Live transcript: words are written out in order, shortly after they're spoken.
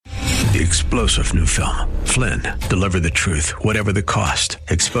The explosive new film, Flynn, deliver the truth, whatever the cost,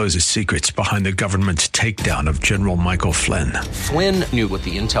 exposes secrets behind the government's takedown of General Michael Flynn. Flynn knew what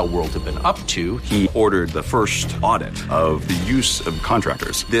the intel world had been up to. He ordered the first audit of the use of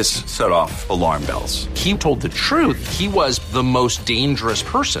contractors. This set off alarm bells. He told the truth. He was the most dangerous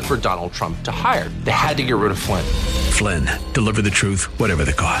person for Donald Trump to hire. They had to get rid of Flynn. Flynn, deliver the truth, whatever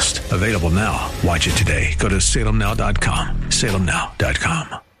the cost. Available now. Watch it today. Go to salemnow.com.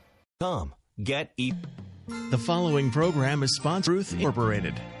 salemnow.com. The following program is sponsored by Truth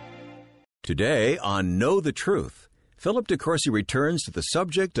Incorporated. Today on Know the Truth, Philip DeCourcy returns to the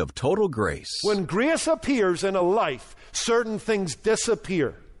subject of total grace. When grace appears in a life, certain things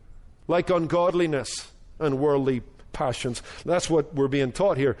disappear, like ungodliness and worldly passions. That's what we're being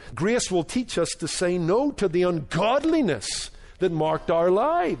taught here. Grace will teach us to say no to the ungodliness that marked our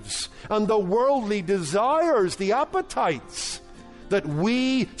lives and the worldly desires, the appetites that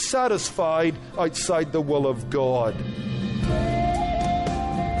we satisfied outside the will of God.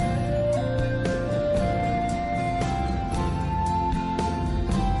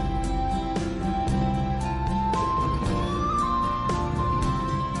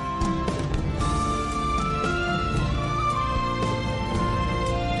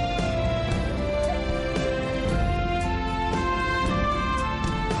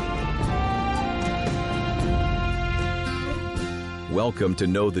 Welcome to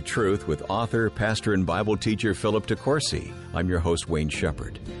Know the Truth with author, pastor, and Bible teacher Philip DeCourcy. I'm your host, Wayne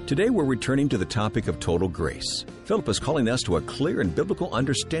Shepherd. Today we're returning to the topic of total grace. Philip is calling us to a clear and biblical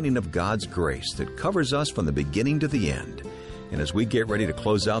understanding of God's grace that covers us from the beginning to the end. And as we get ready to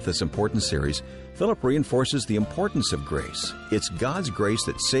close out this important series, Philip reinforces the importance of grace. It's God's grace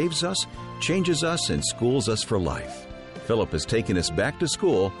that saves us, changes us, and schools us for life. Philip has taken us back to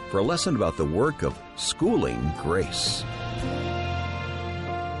school for a lesson about the work of schooling grace.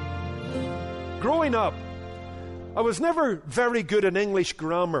 Growing up, I was never very good at English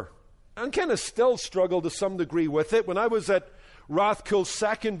grammar. I kind of still struggle to some degree with it. When I was at Rathcoole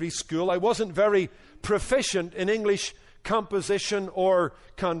Secondary School, I wasn't very proficient in English composition or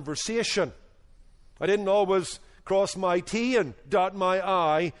conversation. I didn't always cross my T and dot my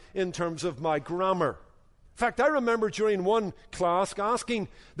I in terms of my grammar. In fact, I remember during one class asking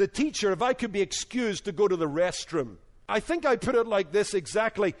the teacher if I could be excused to go to the restroom. I think I put it like this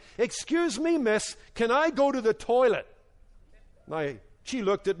exactly. "Excuse me, miss, can I go to the toilet?" She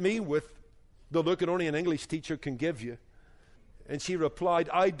looked at me with the look that only an English teacher can give you. And she replied,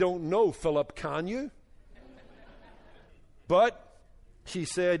 "I don't know, Philip, can you?" But she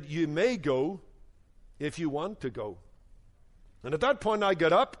said, "You may go if you want to go." And at that point I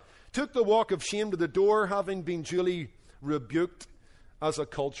got up, took the walk of shame to the door, having been duly rebuked as a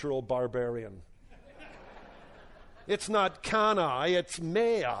cultural barbarian. It's not can I, it's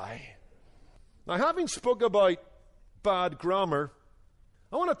may I. Now, having spoke about bad grammar,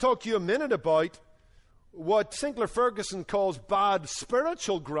 I want to talk to you a minute about what Sinclair Ferguson calls bad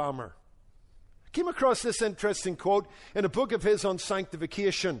spiritual grammar. I came across this interesting quote in a book of his on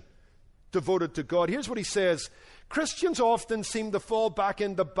sanctification, devoted to God. Here's what he says: Christians often seem to fall back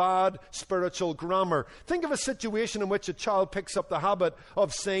into bad spiritual grammar. Think of a situation in which a child picks up the habit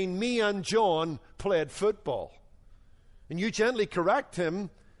of saying, "Me and John played football." And you gently correct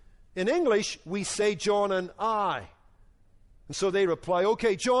him. In English, we say John and I. And so they reply,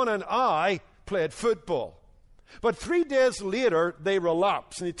 "Okay, John and I played football." But 3 days later, they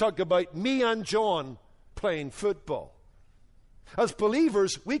relapse and they talk about me and John playing football. As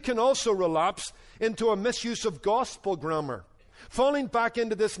believers, we can also relapse into a misuse of gospel grammar, falling back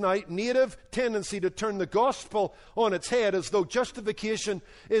into this native tendency to turn the gospel on its head as though justification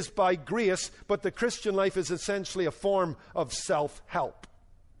is by grace, but the Christian life is essentially a form of self-help.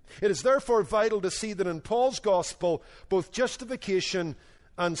 It is therefore vital to see that in Paul's gospel, both justification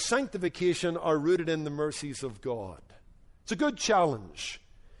and sanctification are rooted in the mercies of God. It's a good challenge.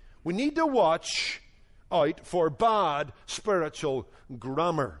 We need to watch out for bad spiritual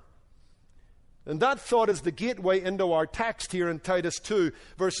grammar. And that thought is the gateway into our text here in Titus 2,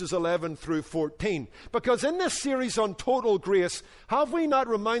 verses 11 through 14. Because in this series on total grace, have we not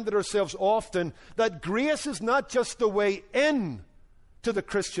reminded ourselves often that grace is not just the way in to the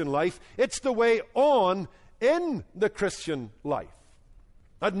Christian life, it's the way on in the Christian life.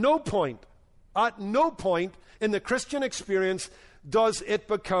 At no point in the Christian experience does it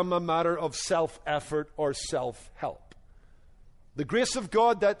become a matter of self-effort or self-help. The grace of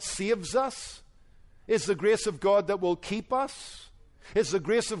God that saves us is the grace of God that will keep us. It's the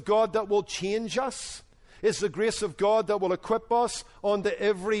grace of God that will change us. is the grace of God that will equip us unto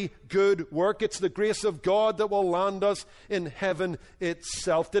every good work. It's the grace of God that will land us in heaven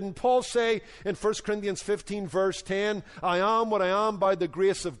itself. Didn't Paul say in 1 Corinthians 15 verse 10, I am what I am by the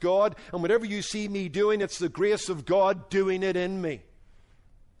grace of God, and whatever you see me doing, it's the grace of God doing it in me.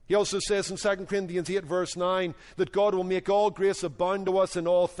 He also says in 2 Corinthians 8 verse 9 that God will make all grace abound to us in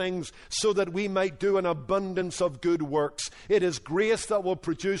all things so that we might do an abundance of good works. It is grace that will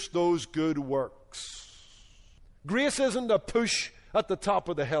produce those good works. Grace isn't a push at the top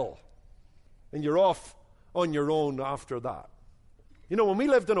of the hill and you're off on your own after that. You know, when we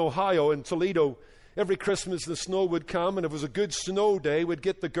lived in Ohio, in Toledo, every Christmas the snow would come, and if it was a good snow day, we'd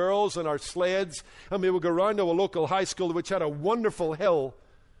get the girls and our sleds and we would go around to a local high school which had a wonderful hill.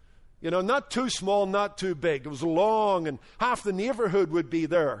 You know, not too small, not too big. It was long, and half the neighborhood would be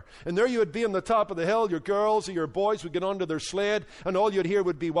there. And there you would be on the top of the hill. Your girls or your boys would get onto their sled, and all you'd hear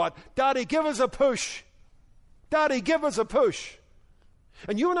would be what? Daddy, give us a push. Daddy, give us a push.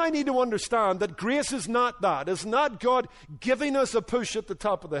 And you and I need to understand that grace is not that. It's not God giving us a push at the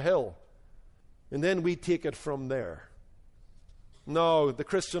top of the hill, and then we take it from there. No, the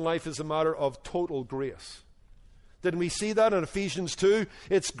Christian life is a matter of total grace. Didn't we see that in Ephesians 2?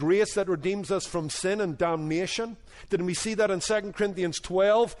 It's grace that redeems us from sin and damnation. Didn't we see that in 2 Corinthians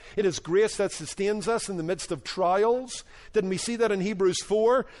 12? It is grace that sustains us in the midst of trials. Didn't we see that in Hebrews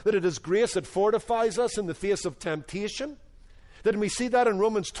 4? That it is grace that fortifies us in the face of temptation. Didn't we see that in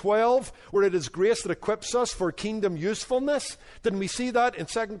Romans 12, where it is grace that equips us for kingdom usefulness? Didn't we see that in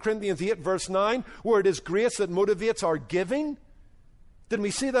 2 Corinthians 8 verse 9, where it is grace that motivates our giving? Didn't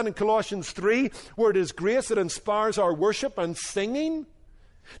we see that in Colossians 3, where it is grace that inspires our worship and singing?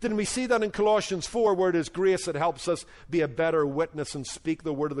 Didn't we see that in Colossians 4, where it is grace that helps us be a better witness and speak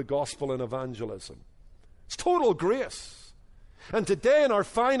the word of the gospel in evangelism? It's total grace. And today in our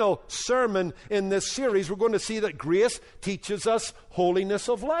final sermon in this series, we're going to see that grace teaches us holiness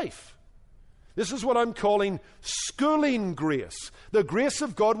of life. This is what I'm calling schooling grace. The grace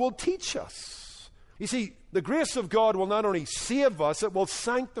of God will teach us. You see, the grace of God will not only save us, it will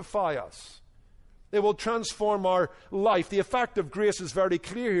sanctify us. It will transform our life. The effect of grace is very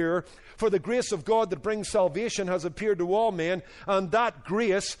clear here. For the grace of God that brings salvation has appeared to all men, and that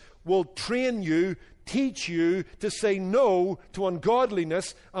grace will train you, teach you to say no to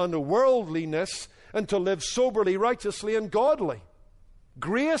ungodliness and worldliness, and to live soberly, righteously, and godly.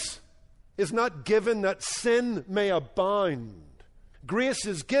 Grace is not given that sin may abound. Grace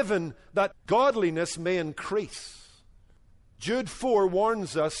is given that godliness may increase. Jude 4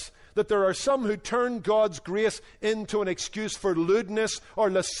 warns us that there are some who turn God's grace into an excuse for lewdness or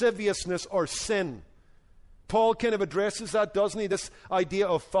lasciviousness or sin. Paul kind of addresses that, doesn't he? This idea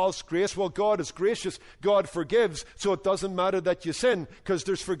of false grace. Well, God is gracious. God forgives, so it doesn't matter that you sin because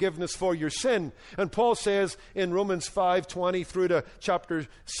there's forgiveness for your sin. And Paul says in Romans 5:20 through to chapter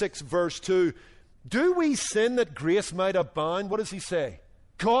 6 verse 2, do we sin that grace might abound? What does he say?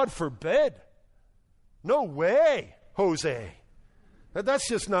 God forbid. No way, Jose. That's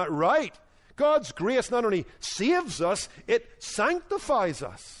just not right. God's grace not only saves us, it sanctifies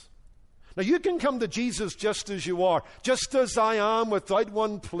us. Now you can come to Jesus just as you are, just as I am, without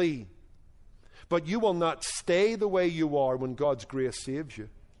one plea. But you will not stay the way you are when God's grace saves you.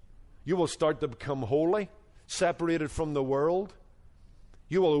 You will start to become holy, separated from the world.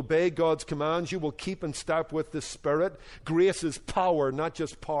 You will obey God's commands. You will keep in step with the Spirit. Grace is power, not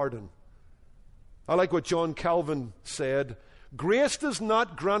just pardon. I like what John Calvin said. Grace does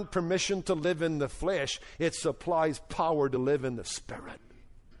not grant permission to live in the flesh. It supplies power to live in the Spirit.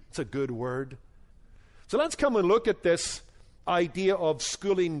 It's a good word. So let's come and look at this idea of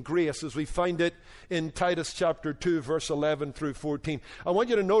schooling grace as we find it in Titus chapter 2 verse 11 through 14. I want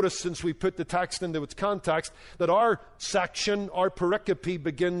you to notice, since we put the text into its context, that our section, our pericope,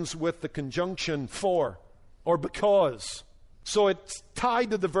 begins with the conjunction for or because. So it's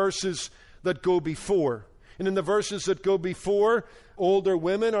tied to the verses that go before. And in the verses that go before, older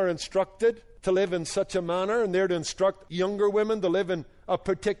women are instructed to live in such a manner, and they're to instruct younger women to live in a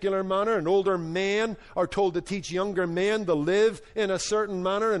particular manner, and older men are told to teach younger men to live in a certain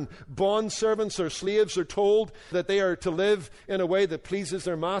manner, and bond servants or slaves are told that they are to live in a way that pleases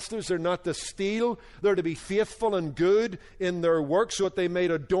their masters. They're not to steal. They're to be faithful and good in their work so that they may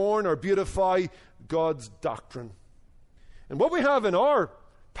adorn or beautify God's doctrine. And what we have in our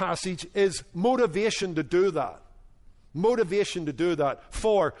passage is motivation to do that. Motivation to do that.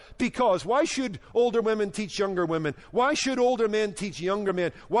 Because why should older women teach younger women? Why should older men teach younger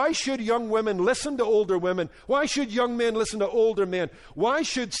men? Why should young women listen to older women? Why should young men listen to older men? Why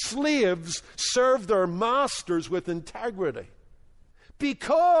should slaves serve their masters with integrity?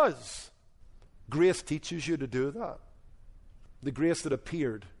 Because Grace teaches you to do that. The grace that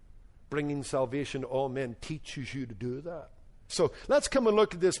appeared, bringing salvation to all men, teaches you to do that. So let's come and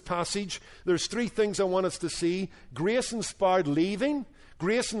look at this passage. There's three things I want us to see. Grace-inspired leaving,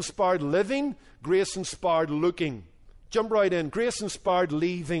 grace-inspired living, grace-inspired looking. Jump right in. Grace-inspired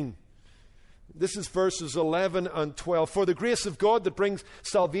leaving. This is verses 11 and 12. For the grace of God that brings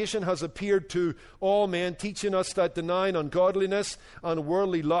salvation has appeared to all men, teaching us that denying ungodliness and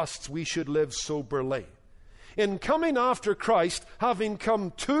worldly lusts, we should live soberly. In coming after Christ, having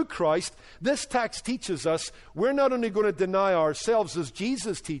come to Christ, this text teaches us we're not only going to deny ourselves as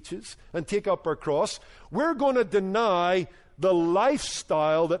Jesus teaches and take up our cross, we're going to deny the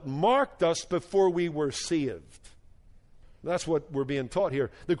lifestyle that marked us before we were saved. That's what we're being taught here.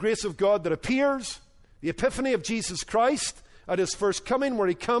 The grace of God that appears, the epiphany of Jesus Christ at his first coming, where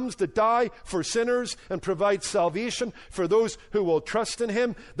he comes to die for sinners and provide salvation for those who will trust in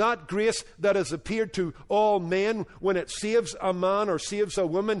him. That grace that has appeared to all men, when it saves a man or saves a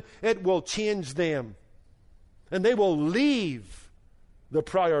woman, it will change them. And they will leave the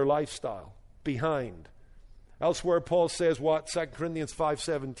prior lifestyle behind. Elsewhere, Paul says what? 2 Corinthians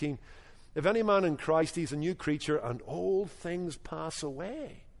 5:17. If any man in Christ, he's a new creature, and old things pass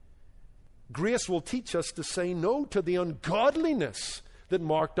away. Grace will teach us to say no to the ungodliness that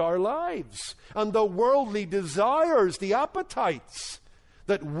marked our lives and the worldly desires, the appetites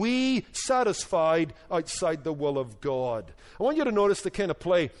that we satisfied outside the will of God. I want you to notice the kind of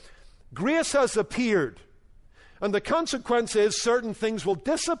play. Grace has appeared, and the consequence is certain things will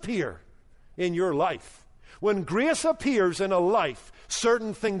disappear in your life. When grace appears in a life,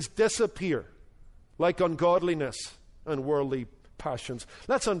 certain things disappear, like ungodliness and worldly passions.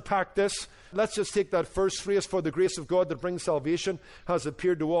 Let's unpack this. Let's just take that first phrase, for the grace of God that brings salvation has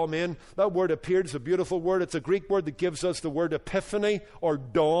appeared to all men. That word appeared is a beautiful word. It's a Greek word that gives us the word epiphany or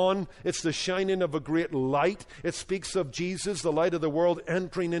dawn. It's the shining of a great light. It speaks of Jesus, the light of the world,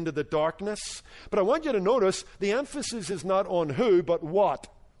 entering into the darkness. But I want you to notice the emphasis is not on who, but what.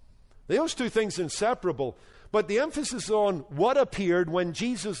 Those two things are inseparable. But the emphasis is on what appeared when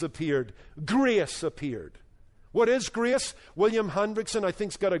Jesus appeared. Grace appeared. What is grace? William Hendrickson, I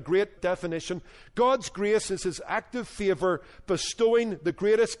think, has got a great definition. God's grace is his active favor, bestowing the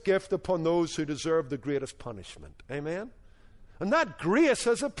greatest gift upon those who deserve the greatest punishment. Amen? And that grace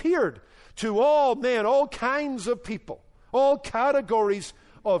has appeared to all men, all kinds of people, all categories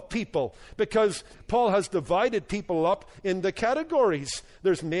of people, because Paul has divided people up into categories.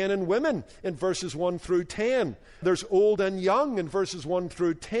 There's men and women in verses 1 through 10. There's old and young in verses 1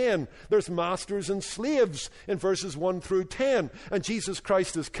 through 10. There's masters and slaves in verses 1 through 10. And Jesus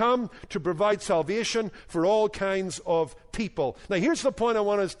Christ has come to provide salvation for all kinds of people. Now here's the point I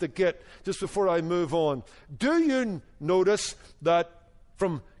want us to get just before I move on. Do you notice that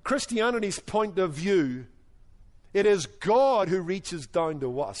from Christianity's point of view, it is God who reaches down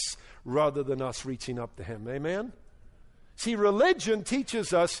to us rather than us reaching up to him. Amen? See, religion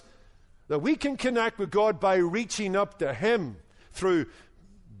teaches us that we can connect with God by reaching up to him through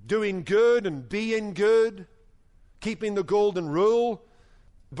doing good and being good, keeping the golden rule.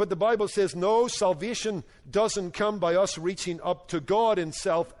 But the Bible says, no, salvation doesn't come by us reaching up to God in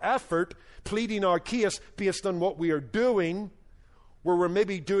self-effort, pleading our case based on what we are doing, where we're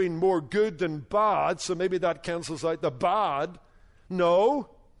maybe doing more good than bad, so maybe that cancels out the bad. No,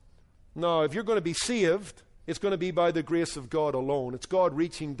 if you're going to be saved, it's going to be by the grace of God alone. It's God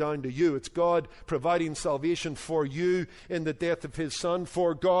reaching down to you. It's God providing salvation for you in the death of his Son.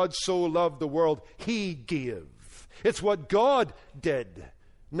 For God so loved the world, he gave. It's what God did,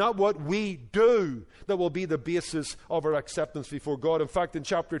 not what we do, that will be the basis of our acceptance before God. In fact, in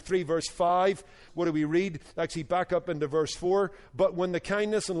chapter 3, verse 5, what do we read? Actually, back up into verse 4. But when the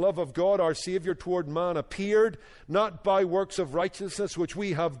kindness and love of God, our Savior, toward man appeared, not by works of righteousness which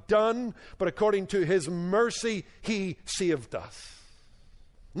we have done, but according to his mercy, he saved us.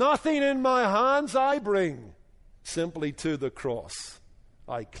 Nothing in my hands I bring, simply to the cross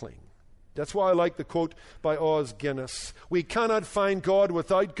I cling. That's why I like the quote by Os Guinness. We cannot find God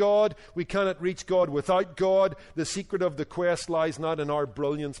without God. We cannot reach God without God. The secret of the quest lies not in our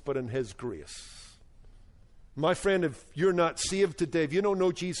brilliance, but in his grace. My friend, if you're not saved today, if you don't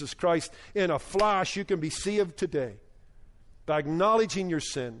know Jesus Christ, in a flash you can be saved today by acknowledging your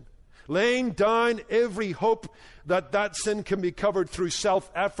sin, laying down every hope that that sin can be covered through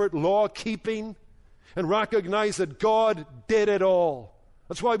self-effort, law-keeping, and recognize that God did it all.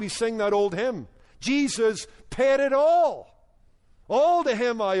 That's why we sing that old hymn. Jesus paid it all. All to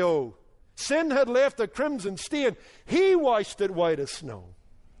him I owe. Sin had left a crimson stain. He washed it white as snow.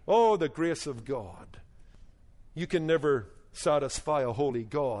 Oh, the grace of God. You can never satisfy a holy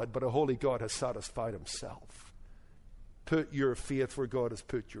God, but a holy God has satisfied himself. Put your faith where God has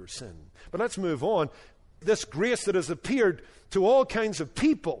put your sin. But let's move on. This grace that has appeared to all kinds of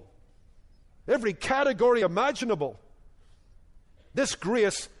people, every category imaginable, this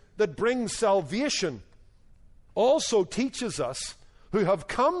grace that brings salvation also teaches us, who have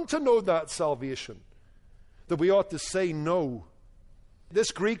come to know that salvation, that we ought to say no.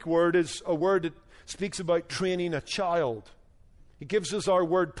 This Greek word is a word that speaks about training a child. It gives us our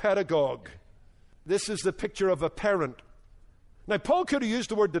word pedagogue. This is the picture of a parent. Now, Paul could have used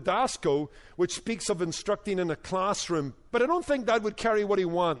the word didasko, which speaks of instructing in a classroom, but I don't think that would carry what he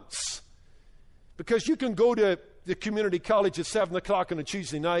wants. Because you can go to the community college at 7 o'clock on a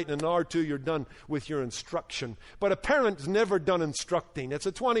Tuesday night, and in an hour or two you're done with your instruction. But a parent's never done instructing. It's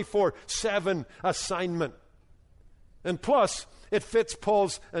a 24/7 assignment. And plus, it fits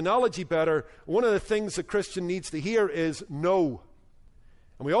Paul's analogy better. One of the things a Christian needs to hear is no.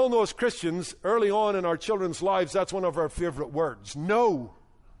 And we all know as Christians, early on in our children's lives, that's one of our favorite words. No.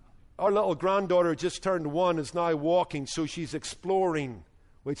 Our little granddaughter just turned 1, is now walking, so she's exploring,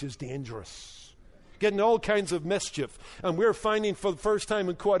 which is dangerous. Getting all kinds of mischief. And we're finding for the first time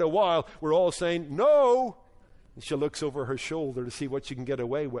in quite a while, we're all saying, no. And she looks over her shoulder to see what she can get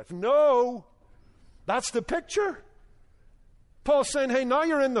away with. No. That's the picture. Paul's saying, hey, now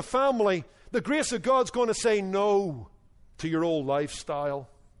you're in the family. The grace of God's going to say no to your old lifestyle.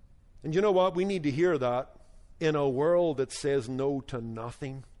 And you know what? We need to hear that in a world that says no to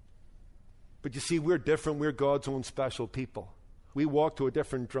nothing. But you see, we're different. We're God's own special people. We walk to a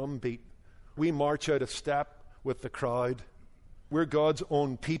different drum beat. We march out of step with the crowd. We're God's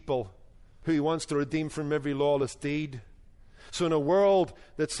own people who he wants to redeem from every lawless deed. So in a world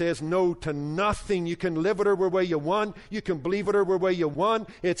that says no to nothing, you can live it or where you want, you can believe it or where you want,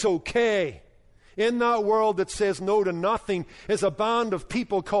 it's okay. In that world that says no to nothing is a band of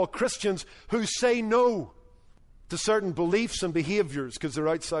people called Christians who say no to certain beliefs and behaviors because they're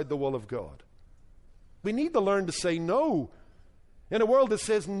outside the will of God. We need to learn to say no in a world that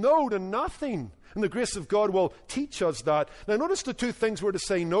says no to nothing. And the grace of God will teach us that. Now notice the two things we're to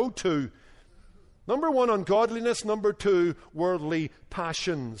say no to. Number 1, ungodliness. Number 2, worldly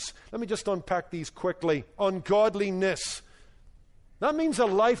passions. Let me just unpack these quickly. Ungodliness. That means a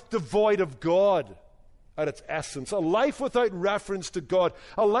life devoid of God at its essence. A life without reference to God.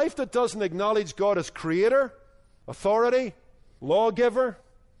 A life that doesn't acknowledge God as creator, authority, lawgiver.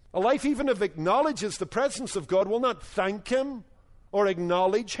 A life even if it acknowledges the presence of God will not thank him or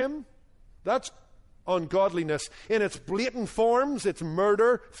acknowledge him. That's ungodliness. In its blatant forms, it's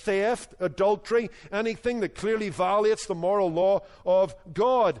murder, theft, adultery, anything that clearly violates the moral law of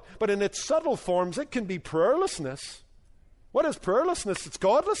God. But in its subtle forms, it can be prayerlessness. What is prayerlessness? It's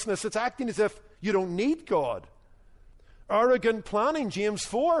godlessness. It's acting as if you don't need God. Arrogant planning, James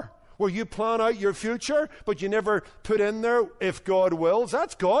 4, where you plan out your future, but you never put in there if God wills.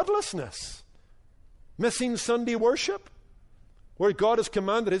 That's godlessness. Missing Sunday worship, where God has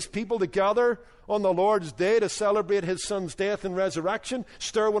commanded his people to gather on the Lord's day to celebrate his son's death and resurrection,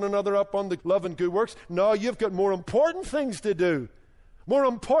 stir one another up on the love and good works. No, you've got more important things to do, more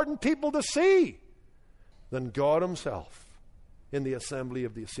important people to see than God himself in the assembly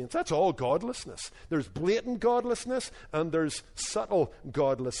of the saints. That's all godlessness. There's blatant godlessness and there's subtle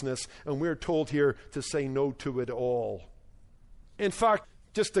godlessness, and we're told here to say no to it all. In fact,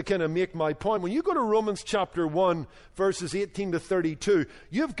 just to kind of make my point, when you go to Romans chapter 1, verses 18 to 32,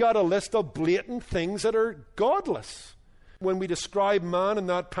 you've got a list of blatant things that are godless. When we describe man in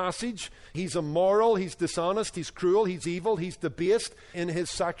that passage, he's immoral, he's dishonest, he's cruel, he's evil, he's debased in his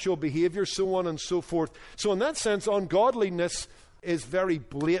sexual behavior, so on and so forth. So in that sense, ungodliness is very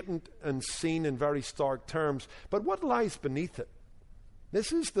blatant and seen in very stark terms. But what lies beneath it?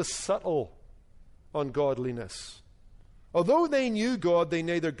 This is the subtle ungodliness. Although they knew God, they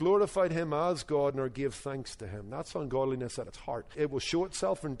neither glorified him as God nor gave thanks to him. That's ungodliness at its heart. It will show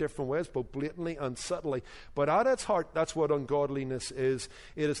itself in different ways, both blatantly and subtly. But at its heart, that's what ungodliness is.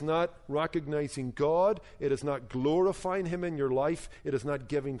 It is not recognizing God. It is not glorifying him in your life. It is not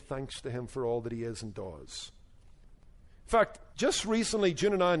giving thanks to him for all that he is and does. In fact, just recently,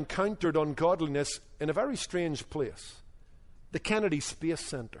 June and I encountered ungodliness in a very strange place, the Kennedy Space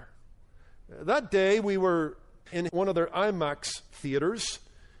Center. That day, we were in one of their IMAX theaters,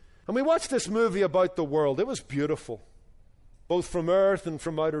 and we watched this movie about the world. It was beautiful, both from Earth and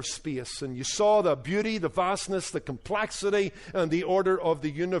from outer space, and you saw the beauty, the vastness, the complexity, and the order of the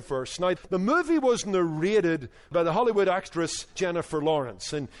universe. Now, the movie was narrated by the Hollywood actress Jennifer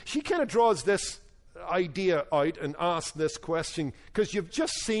Lawrence, and she kind of draws this idea out and asks this question, because you've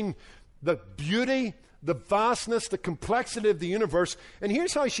just seen the beauty, the vastness, the complexity of the universe. And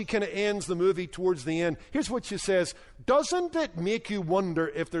here's how she kind of ends the movie towards the end. Here's what she says: doesn't it make you wonder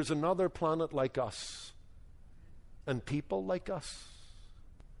if there's another planet like us and people like us?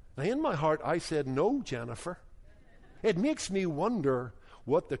 Now, in my heart, I said, no, Jennifer. It makes me wonder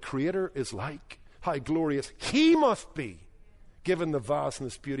what the Creator is like, how glorious He must be, given the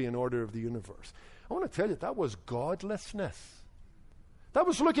vastness, beauty, and order of the universe. I want to tell you, that was godlessness. That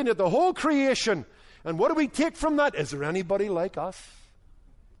was looking at the whole creation. And what do we take from that? Is there anybody like us?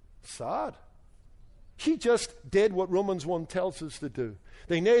 Sad. She just did what Romans 1 tells us to do.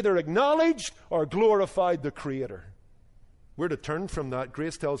 They neither acknowledged or glorified the Creator. We're to turn from that.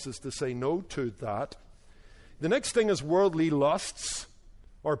 Grace tells us to say no to that. The next thing is worldly lusts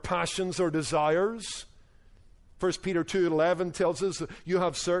or passions or desires. 1 Peter 2:11 tells us that you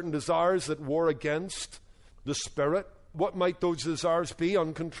have certain desires that war against the Spirit. What might those desires be?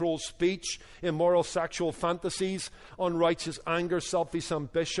 Uncontrolled speech, immoral sexual fantasies, unrighteous anger, selfish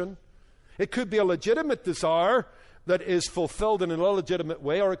ambition. It could be a legitimate desire that is fulfilled in an illegitimate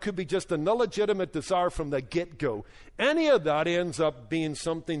way, or it could be just an illegitimate desire from the get-go. Any of that ends up being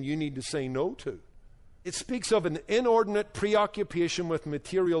something you need to say no to. It speaks of an inordinate preoccupation with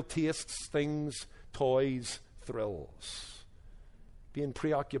material tastes, things, toys, thrills. Being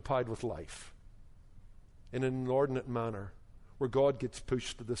preoccupied with life in an inordinate manner, where God gets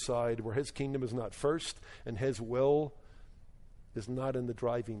pushed to the side, where His kingdom is not first and His will is not in the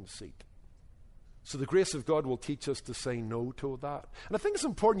driving seat. So the grace of God will teach us to say no to that. And I think it's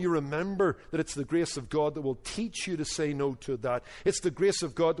important you remember that it's the grace of God that will teach you to say no to that. It's the grace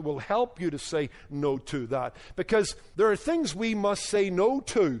of God that will help you to say no to that. Because there are things we must say no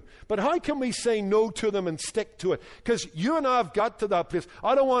to. But how can we say no to them and stick to it? Because you and I have got to that place.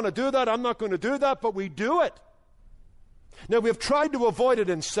 I don't want to do that. I'm not going to do that. But we do it. Now, we've tried to avoid it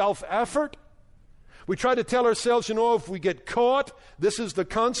in self-effort. We try to tell ourselves, if we get caught, this is the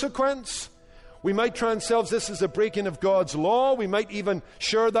consequence. We might try and ourselves, this is a breaking of God's law. We might even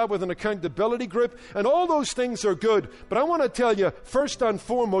share that with an accountability group. And all those things are good. But I want to tell you, first and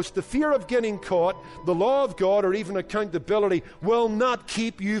foremost, the fear of getting caught, the law of God, or even accountability will not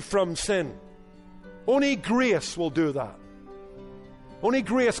keep you from sin. Only grace will do that. Only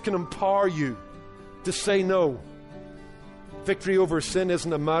grace can empower you to say no. Victory over sin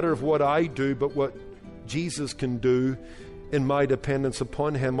isn't a matter of what I do, but what Jesus can do in my dependence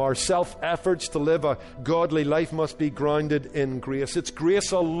upon Him. Our self-efforts to live a godly life must be grounded in grace. It's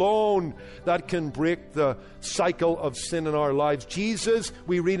grace alone that can break the cycle of sin in our lives. Jesus,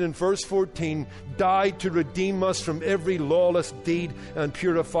 we read in verse 14, died to redeem us from every lawless deed and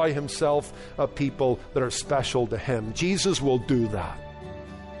purify Himself a people that are special to Him. Jesus will do that.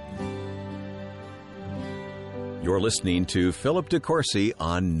 You're listening to Philip DeCourcy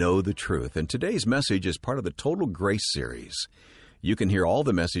on Know the Truth, and today's message is part of the Total Grace series. You can hear all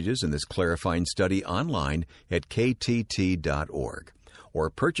the messages in this clarifying study online at ktt.org, or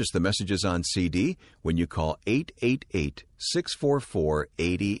purchase the messages on CD when you call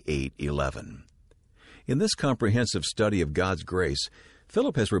 888-644-8811. In this comprehensive study of God's grace,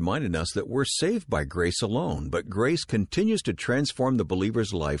 Philip has reminded us that we're saved by grace alone, but grace continues to transform the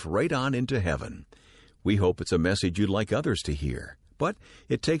believer's life right on into heaven. We hope it's a message you'd like others to hear, but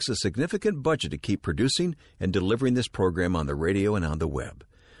it takes a significant budget to keep producing and delivering this program on the radio and on the web.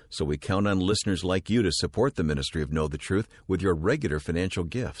 So we count on listeners like you to support the ministry of Know the Truth with your regular financial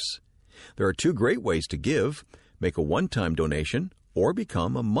gifts. There are two great ways to give: make a one-time donation or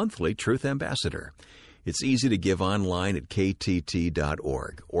become a monthly Truth Ambassador. It's easy to give online at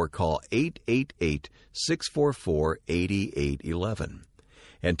ktt.org or call 888-644-8811.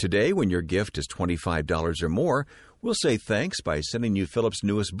 And today, when your gift is $25 or more, we'll say thanks by sending you Philip's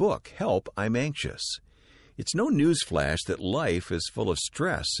newest book, Help, I'm Anxious. It's no newsflash that life is full of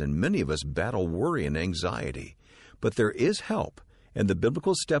stress, and many of us battle worry and anxiety. But there is help, and the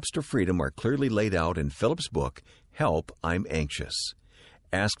biblical steps to freedom are clearly laid out in Philip's book, Help, I'm Anxious.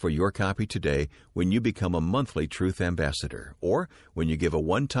 Ask for your copy today when you become a monthly Truth Ambassador, or when you give a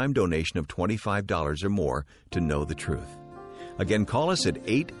one-time donation of $25 or more to Know the Truth. Again, call us at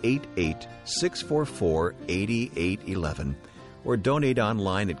 888-644-8811 or donate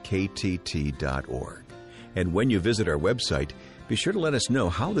online at ktt.org. And when you visit our website, be sure to let us know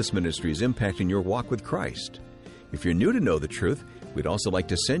how this ministry is impacting your walk with Christ. If you're new to Know the Truth, we'd also like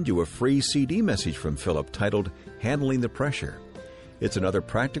to send you a free CD message from Philip titled Handling the Pressure. It's another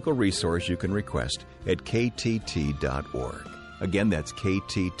practical resource you can request at ktt.org. Again, that's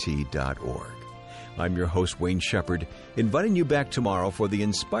ktt.org. I'm your host, Wayne Shepherd, inviting you back tomorrow for the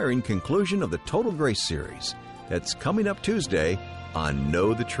inspiring conclusion of the Total Grace series. That's coming up Tuesday on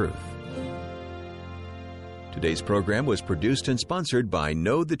Know the Truth. Today's program was produced and sponsored by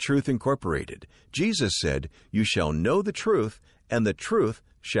Know the Truth Incorporated. Jesus said, "You shall know the truth, and the truth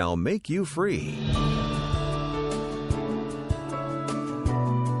shall make you free."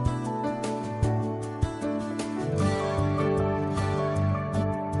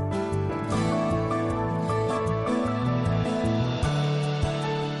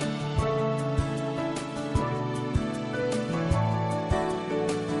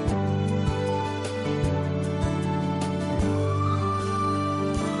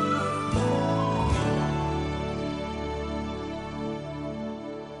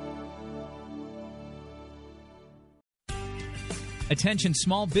 Attention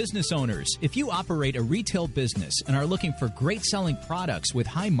small business owners. If you operate a retail business and are looking for great selling products with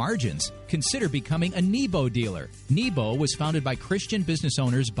high margins, consider becoming a Nebo dealer. Nebo was founded by Christian business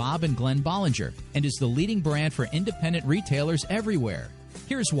owners Bob and Glenn Bollinger and is the leading brand for independent retailers everywhere.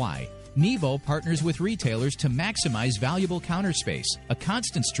 Here's why. Nebo partners with retailers to maximize valuable counter space, a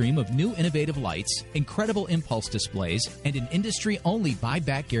constant stream of new innovative lights, incredible impulse displays, and an industry-only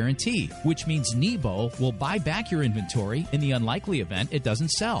buyback guarantee, which means Nebo will buy back your inventory in the unlikely event it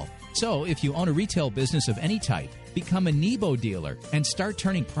doesn't sell. So if you own a retail business of any type, become a Nebo dealer and start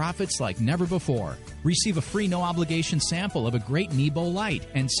turning profits like never before. Receive a free no-obligation sample of a great Nebo light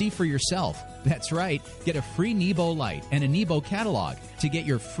and see for yourself. That's right, get a free Nebo light and a Nebo catalog. To get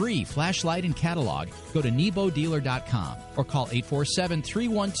your free flashlight and catalog, go to NeboDealer.com or call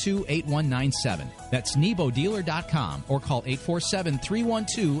 847-312-8197. That's NeboDealer.com or call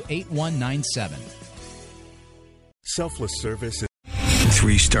 847-312-8197. Selfless service.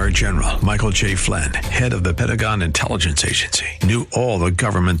 3-star General Michael J. Flynn, head of the Pentagon Intelligence Agency, knew all the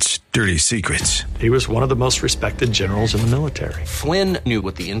government's dirty secrets. He was one of the most respected generals in the military. Flynn knew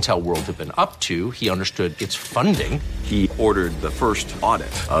what the intel world had been up to. He understood its funding. He ordered the first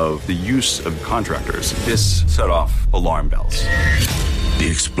audit of the use of contractors. This set off alarm bells. The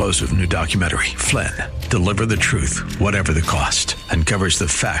explosive new documentary, Flynn, Deliver the Truth, Whatever the Cost, uncovers the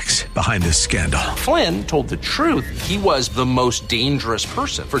facts behind this scandal. Flynn told the truth. He was the most dangerous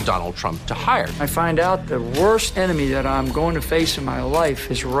person for Donald Trump to hire. I find out the worst enemy that I'm going to face in my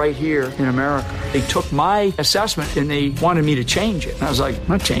life is right here in America. They took my assessment and they wanted me to change it. And I was like, I'm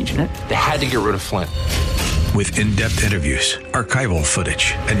not changing it. They had to get rid of Flynn. With in-depth interviews, archival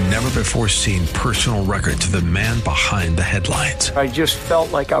footage, and never-before-seen personal records of the man behind the headlines. I just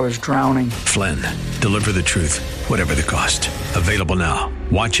felt like I was drowning. Flynn, Deliver the Truth, Whatever the Cost. Available now.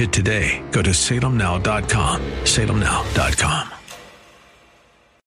 Watch it today. Go to salemnow.com. salemnow.com.